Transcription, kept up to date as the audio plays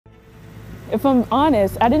If I'm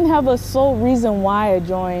honest, I didn't have a sole reason why I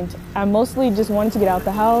joined. I mostly just wanted to get out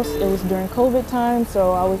the house. It was during COVID time,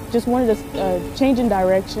 so just wanted a change in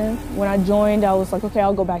direction. When I joined, I was like, okay,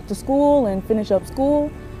 I'll go back to school and finish up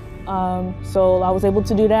school. So I was able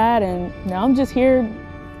to do that, and now I'm just here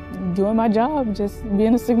doing my job, just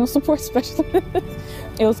being a signal support specialist.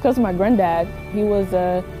 It was because of my granddad. He was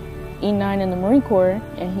a E9 in the Marine Corps,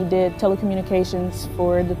 and he did telecommunications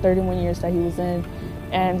for the 31 years that he was in.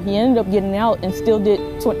 And he ended up getting out and still did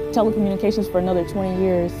telecommunications for another 20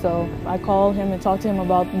 years. So I called him and talked to him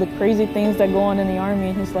about the crazy things that go on in the Army.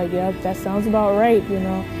 And he's like, yeah, that sounds about right, you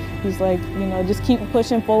know. He's like, you know, just keep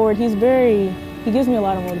pushing forward. He gives me a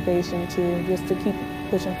lot of motivation too, just to keep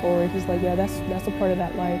pushing forward. He's like, yeah, that's a part of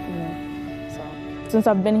that life, you know. So since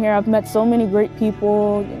I've been here, I've met so many great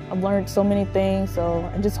people. I've learned so many things.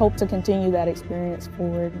 So I just hope to continue that experience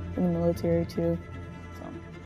forward in the military too.